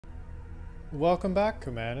Welcome back,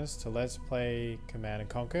 Commanders, to Let's Play Command &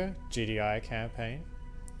 Conquer GDI campaign.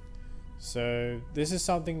 So this is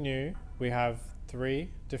something new. We have 3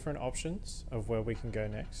 different options of where we can go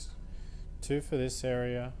next. 2 for this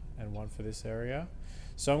area and 1 for this area.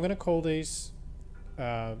 So I'm going to call these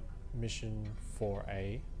Mission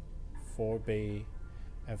 4A, 4B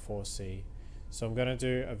and 4C. So I'm going to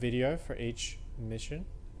do a video for each mission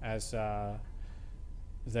as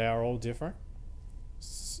they are all different.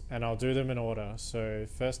 And I'll do them in order. So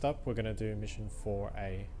first up, we're going to do mission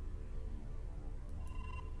 4A,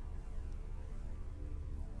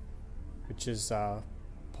 which is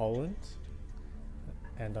Poland,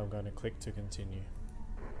 and I'm going to click to continue.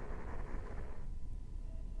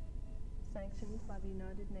 Sanctioned by the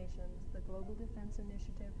United Nations, the Global Defense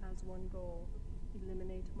Initiative has one goal: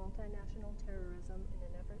 eliminate multinational terrorism in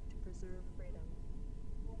an effort to preserve freedom.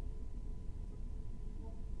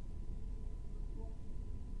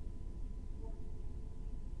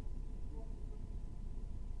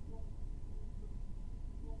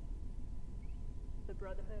 The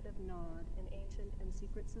Brotherhood of Nod, an ancient and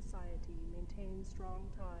secret society, maintains strong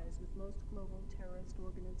ties with most global terrorist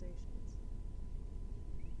organizations.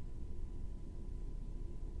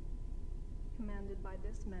 Commanded by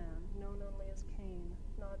this man, known only as Kane,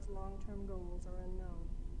 Nod's long-term goals are unknown.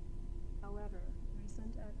 However,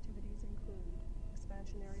 recent activities include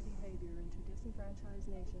expansionary behavior into disenfranchised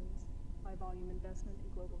nations, high-volume investment in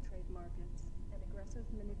global trade markets, and aggressive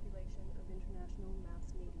manipulation of international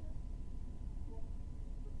mass media.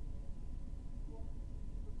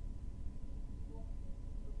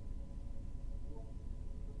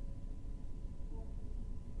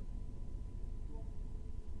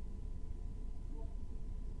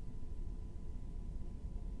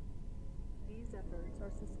 These efforts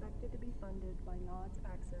are suspected to be funded by Nod's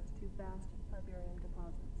access to vast Tiberium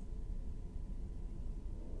deposits.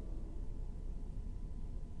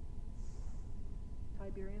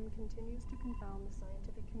 Tiberium continues to confound the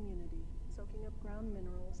scientific community, soaking up ground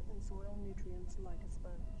minerals and soil nutrients like a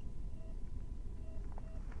sponge.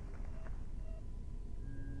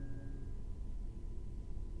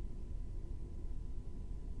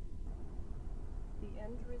 The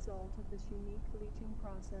end result of this unique leaching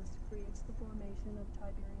process creates the formation of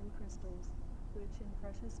Tiberium crystals, rich in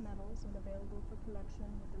precious metals and available for collection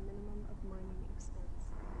with a minimum of mining expense.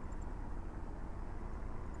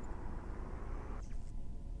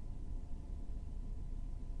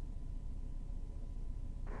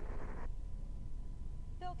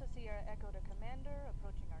 Delta Sierra Echo to Commander,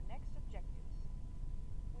 approaching our next objectives.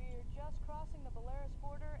 We're just crossing the Belarus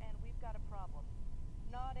border and we've got a problem.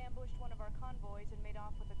 Nod ambushed one of our convoys and made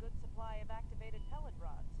off with a good supply of activated pellet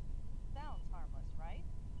rods. Sounds harmless, right?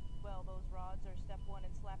 Well, those rods are step 1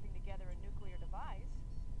 in slapping together a nuclear device.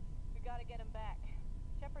 We gotta get him back.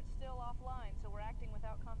 Shepard's still offline, so we're acting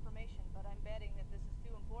without confirmation, but I'm betting that this is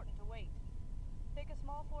too important to wait. Take a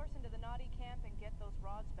small force into the Noddy camp and get those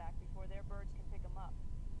rods back before their birds can pick them up.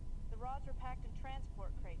 The rods were packed in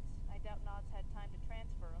transport crates. I doubt Nod's had time to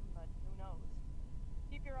transfer them, but who knows.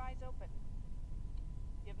 Keep your eyes open.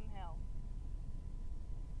 Give him hell.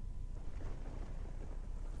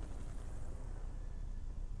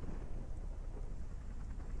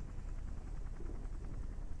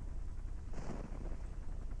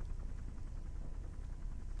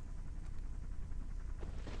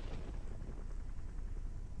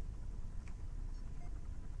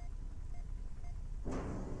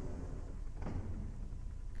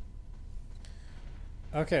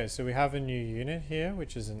 Okay, so we have a new unit here,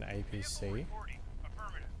 which is an APC.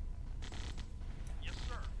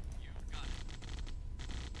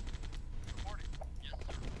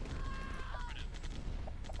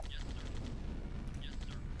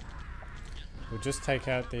 We'll just take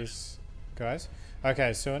out these guys.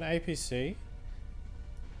 Okay, so an APC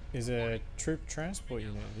is a troop transport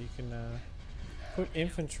unit. You can put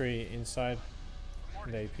infantry inside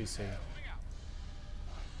the APC.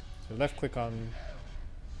 So left click on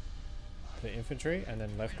the infantry and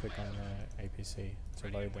then left click on the APC to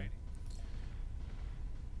load them.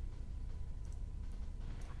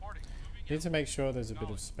 You need to make sure there's a bit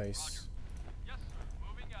of space.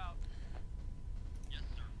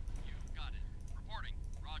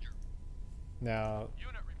 Now,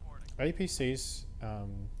 APCs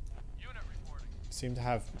seem to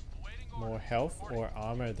have more health or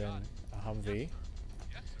armor than a Humvee,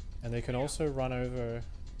 and they can also run over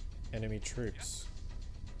enemy troops.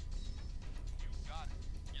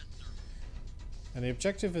 And the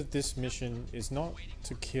objective of this mission is not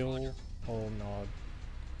to kill all Nod.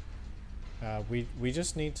 We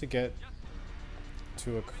just need to get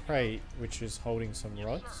to a crate which is holding some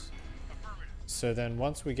rods. So then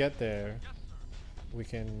once we get there,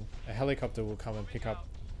 a helicopter will come and pick up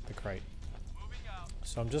the crate.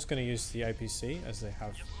 So I'm just going to use the APC as they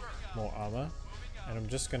have more armor, and I'm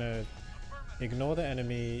just going to ignore the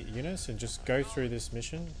enemy units and just go through this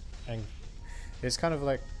mission. And it's kind of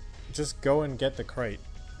like just go and get the crate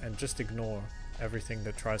and just ignore everything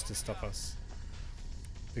that tries to stop us,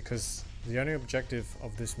 because the only objective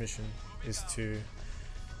of this mission is to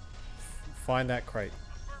find that crate.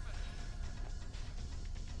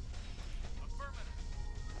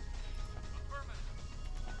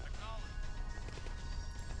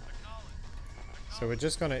 So we're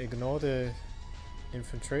just going to ignore the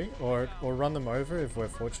infantry or run them over if we're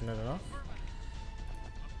fortunate enough.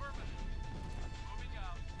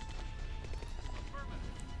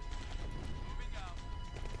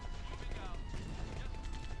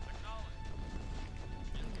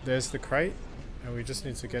 There's the crate, and we just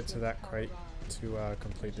need to get to that crate to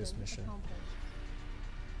complete this mission.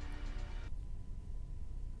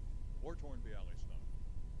 War-torn Bialystok,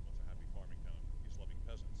 once a happy farming town for peace-loving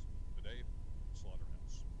peasants. Today,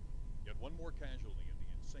 slaughterhouse. Yet one more casualty in the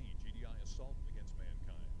insane GDI assault against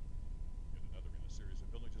mankind. Yet another in a series of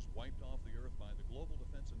villages wiped off the earth by the Global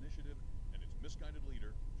Defense Initiative and its misguided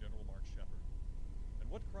leader, General Mark Shepard. And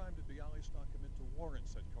what crime did Bialystok commit to warrant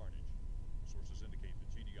such carnage? Sources indicate the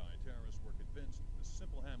GDI terrorists were convinced this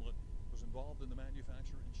simple hamlet was involved in the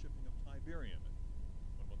manufacture and shipping of Tiberium.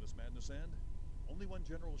 When will this madness end? Only when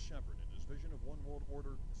General Shepard and his vision of one world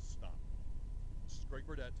order is stopped. This is Greg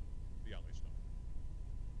Burdett, Bialystok.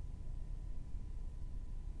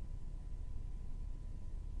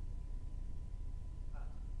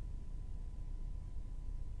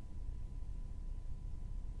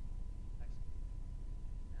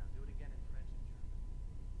 Now do it again in French and German.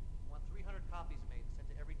 I want 300 copies made and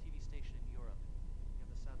sent to every TV station in Europe. You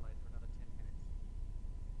have the satellite for another 10 minutes.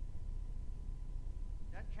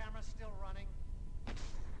 That camera's still running.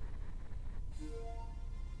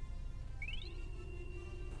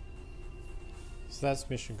 So that's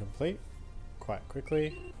mission complete quite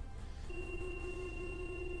quickly.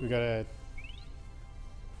 We got a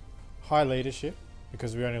high leadership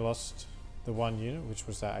because we only lost the one unit, which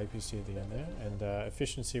was that APC at the end there, and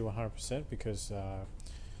efficiency 100% because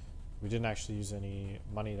we didn't actually use any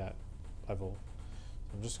money that level.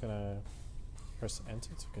 So I'm just gonna press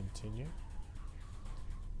enter to continue.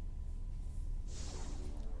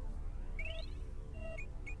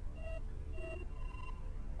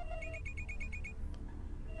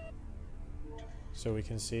 So we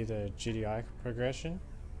can see the GDI progression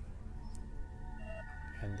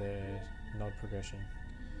and the node progression.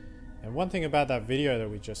 And one thing about that video that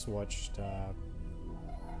we just watched,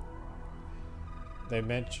 they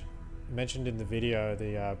mentioned in the video,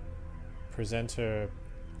 the presenter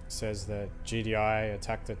says that GDI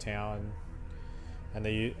attacked the town, and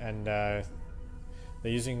they're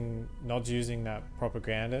using nods using that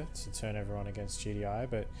propaganda to turn everyone against GDI,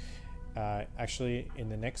 but actually in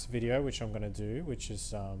the next video, which I'm going to do, which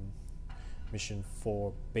is mission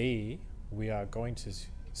 4B, we are going to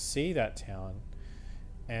see that town,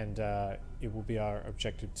 and it will be our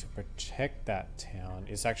objective to protect that town.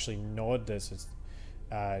 It's actually Nord that's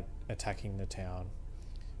attacking the town,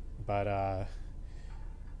 but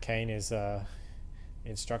Kane is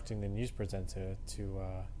instructing the news presenter to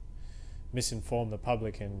misinform the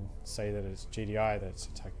public and say that it's GDI that's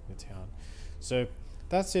attacking the town. So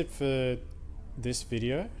that's it for this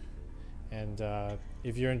video, and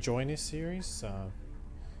if you're enjoying this series,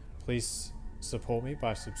 please support me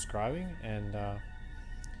by subscribing, and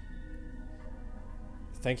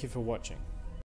thank you for watching.